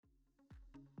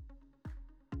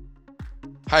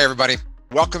Hi, everybody.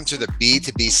 Welcome to the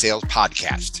B2B Sales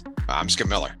Podcast. I'm Skip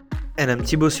Miller. And I'm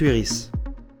Thibaut Souyris.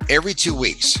 Every 2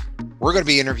 weeks, we're going to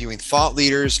be interviewing thought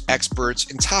leaders, experts,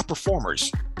 and top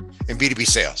performers in B2B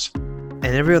sales. And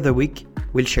every other week,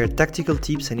 we'll share tactical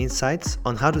tips and insights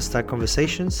on how to start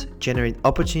conversations, generate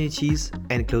opportunities,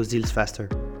 and close deals faster.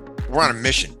 We're on a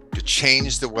mission to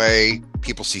change the way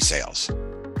people see sales.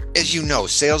 As you know,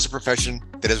 sales is a profession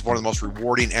that is one of the most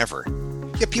rewarding ever.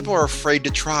 Yet people are afraid to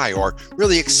try or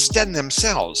really extend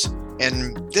themselves,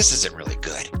 and this isn't really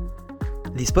good.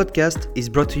 This podcast is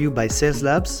brought to you by Sales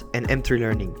Labs and M3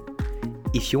 Learning.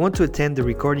 If you want to attend the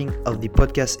recording of the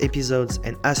podcast episodes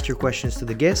and ask your questions to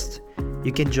the guest,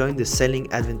 you can join the Selling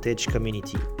Advantage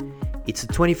community. It's a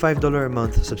 $25 a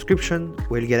month subscription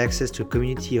where you get access to a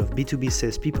community of B2B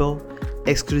salespeople,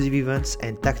 exclusive events,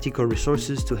 and tactical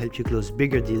resources to help you close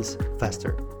bigger deals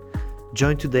faster.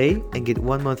 Join today and get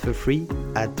 1 month for free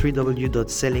at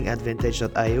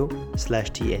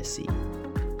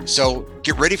www.sellingadvantage.io/TSC. So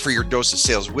get ready for your dose of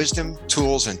sales wisdom,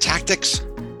 tools, and tactics,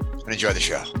 and enjoy the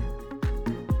show.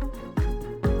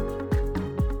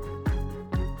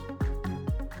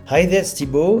 Hi there, it's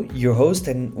Thibaut, your host,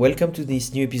 and welcome to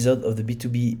this new episode of the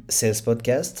B2B Sales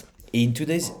Podcast. In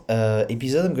today's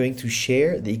episode, I'm going to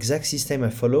share the exact system I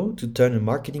follow to turn a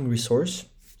marketing resource,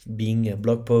 being a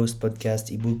blog post, podcast,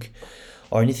 ebook,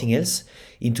 or anything else,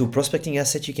 into a prospecting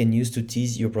asset you can use to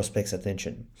tease your prospects'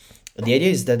 attention. The idea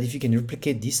is that if you can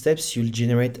replicate these steps, you'll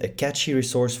generate a catchy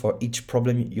resource for each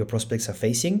problem your prospects are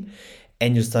facing,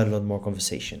 and you'll start a lot more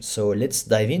conversations. So let's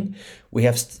dive in. We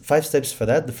have 5 steps for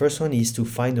that. The first one is to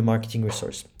find a marketing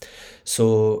resource.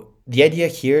 So the idea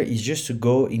here is just to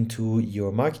go into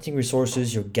your marketing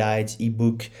resources, your guides,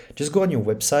 ebook, just go on your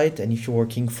website. And if you're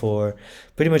working for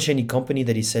pretty much any company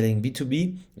that is selling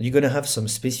B2B, you're going to have some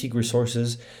specific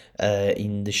resources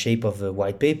in the shape of a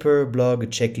white paper, blog, a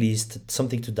checklist,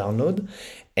 something to download.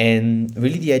 And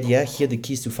really the idea here, the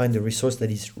key is to find a resource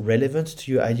that is relevant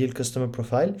to your ideal customer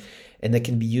profile and that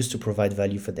can be used to provide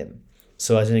value for them.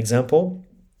 So as an example,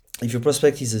 if your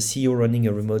prospect is a CEO running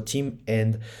a remote team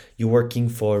and you're working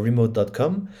for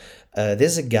remote.com,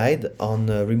 there's a guide on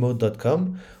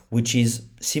remote.com, which is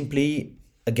simply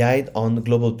a guide on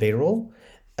global payroll,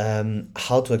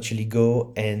 how to actually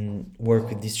go and work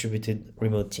with distributed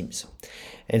remote teams.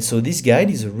 And so this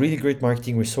guide is a really great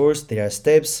marketing resource. There are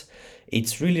steps.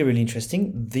 It's really, really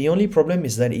interesting. The only problem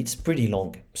is that it's pretty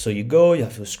long. So you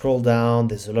have to scroll down.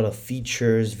 There's a lot of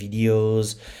features,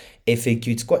 videos, FAQ.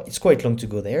 It's quite long to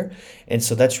go there. And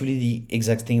so that's really the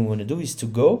exact thing we want to do, is to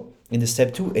go in the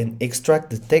step 2 and extract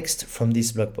the text from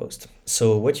this blog post.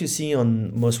 So what you see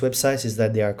on most websites is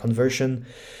that there are conversion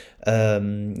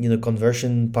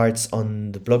parts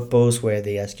on the blog post where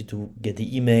they ask you to get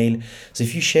the email. So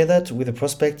if you share that with a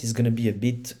prospect, it's going to be a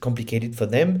bit complicated for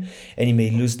them and you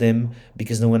may lose them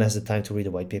because no one has the time to read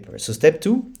a white paper. So step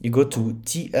 2, you go to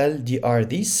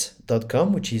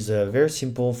tldrthis.com, which is a very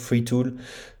simple free tool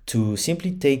to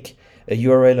simply take a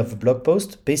URL of a blog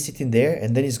post, paste it in there,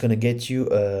 and then it's going to get you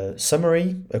a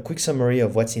quick summary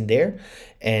of what's in there.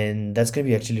 And that's going to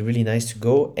be actually really nice to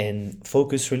go and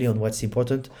focus really on what's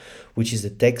important, which is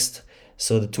the text.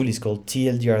 So the tool is called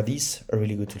TLDR This, a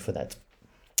really good tool for that.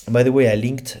 And by the way, I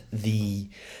linked the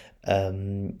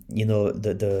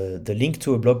link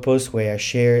to a blog post where I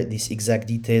share these exact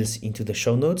details into the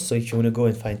show notes. So if you want to go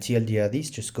and find TLDR This,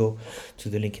 just go to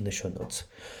the link in the show notes.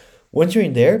 Once you're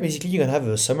in there, basically you're going to have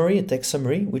a text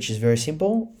summary, which is very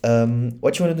simple.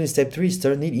 What you want to do in step 3 is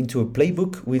turn it into a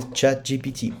playbook with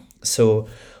ChatGPT. So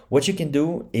what you can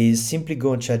do is simply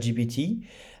go on ChatGPT.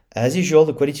 As usual,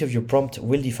 the quality of your prompt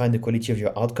will define the quality of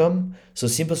your outcome. So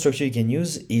simple structure you can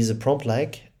use is a prompt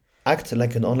like, act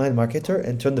like an online marketer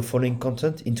and turn the following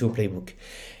content into a playbook.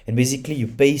 And basically you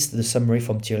paste the summary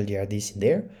from TLDR This in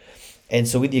there. And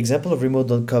so with the example of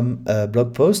remote.com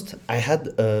blog post, I had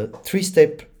a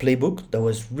 3-step playbook that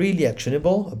was really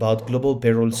actionable about global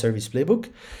payroll service playbook.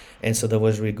 And so that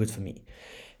was really good for me.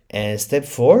 And step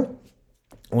 4,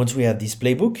 once we have this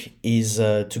playbook, is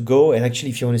to go and actually,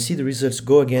 if you want to see the results,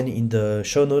 go again in the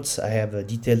show notes. I have a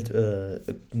detailed,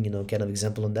 kind of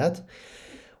example on that.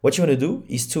 What you want to do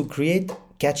is to create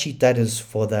catchy titles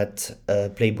for that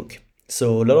playbook.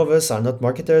 So a lot of us are not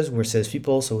marketers, we're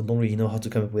salespeople, so we don't really know how to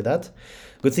come up with that.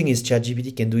 Good thing is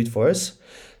ChatGPT can do it for us.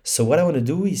 So what I want to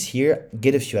do is here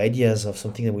get a few ideas of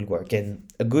something that will work. And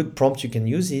a good prompt you can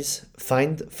use is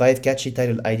find 5 catchy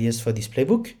title ideas for this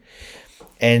playbook.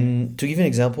 And to give you an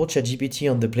example,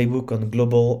 ChatGPT on the playbook on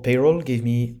global payroll gave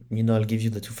me, I'll give you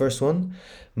the 2 first one.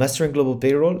 Mastering global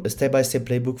payroll, a step-by-step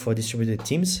playbook for distributed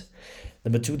teams.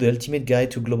 Number 2, the ultimate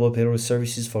guide to global payroll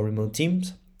services for remote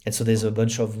teams. And so there's a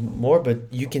bunch of more,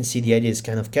 but you can see the idea is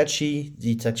kind of catchy.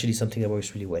 It's actually something that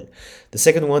works really well. The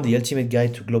second one, the ultimate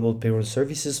guide to global payroll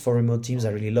services for remote teams.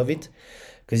 I really love it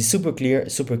because it's super clear,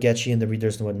 super catchy, and the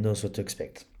readers knows what to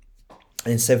expect.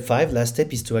 And step 5, last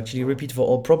step, is to actually repeat for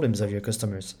all problems of your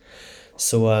customers.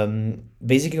 So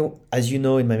basically, as you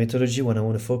know, in my methodology, what I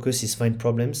want to focus is find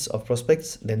problems of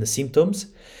prospects, then the symptoms.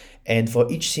 And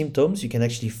for each symptoms, you can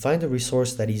actually find a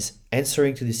resource that is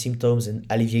answering to the symptoms and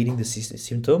alleviating the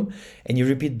symptom. And you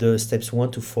repeat the steps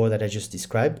 1 to 4 that I just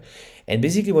described. And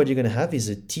basically what you're going to have is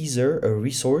a teaser, a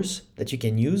resource that you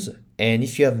can use. And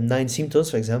if you have 9 symptoms,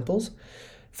 for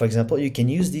example, you can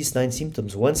use these 9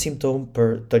 symptoms, 1 symptom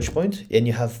per touch point, and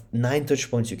you have 9 touch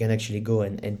points you can actually go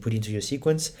and put into your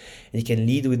sequence. And you can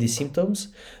lead with these symptoms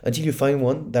until you find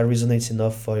one that resonates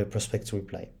enough for your prospect to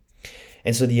reply.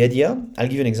 And so the idea, I'll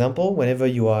give you an example. Whenever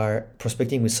you are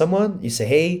prospecting with someone, you say,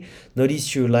 hey,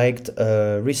 notice you liked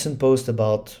a recent post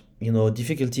about,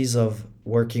 difficulties of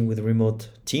working with remote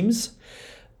teams.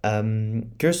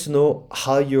 Curious to know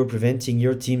how you're preventing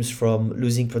your teams from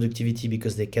losing productivity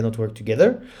because they cannot work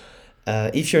together.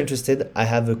 If you're interested, I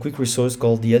have a quick resource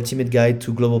called The Ultimate Guide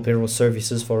to Global Payroll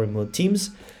Services for Remote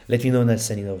Teams. Let me know and I'll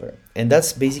send it over. And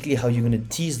that's basically how you're going to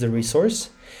tease the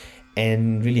resource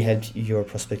and really help your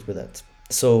prospect with that.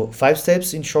 So 5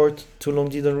 steps in short, too long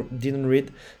didn't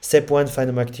read. Step 1, find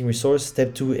a marketing resource.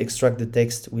 Step 2, extract the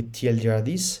text with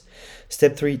TLDRDs.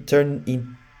 Step 3, turn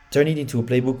it into a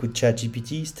playbook with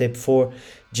ChatGPT. Step 4,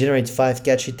 generate 5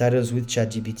 catchy titles with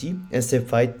ChatGPT. And step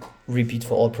 5, repeat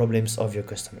for all problems of your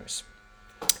customers.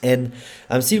 And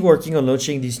I'm still working on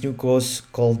launching this new course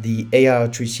called the AI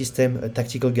Outreach System, a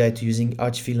tactical guide to using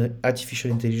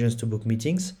artificial intelligence to book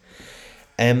meetings.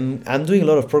 I'm doing a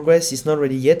lot of progress. It's not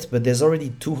ready yet, but there's already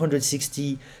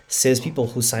 260 salespeople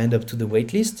who signed up to the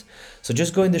waitlist. So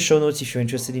just go in the show notes if you're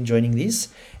interested in joining this,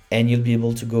 and you'll be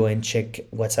able to go and check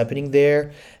what's happening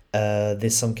there.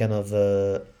 There's some kind of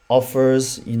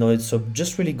offers, so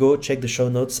just really go check the show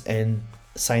notes and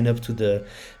sign up to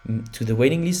the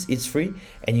waiting list. It's free,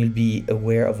 and you'll be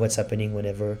aware of what's happening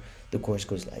whenever the course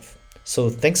goes live. So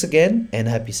thanks again, and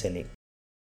happy selling.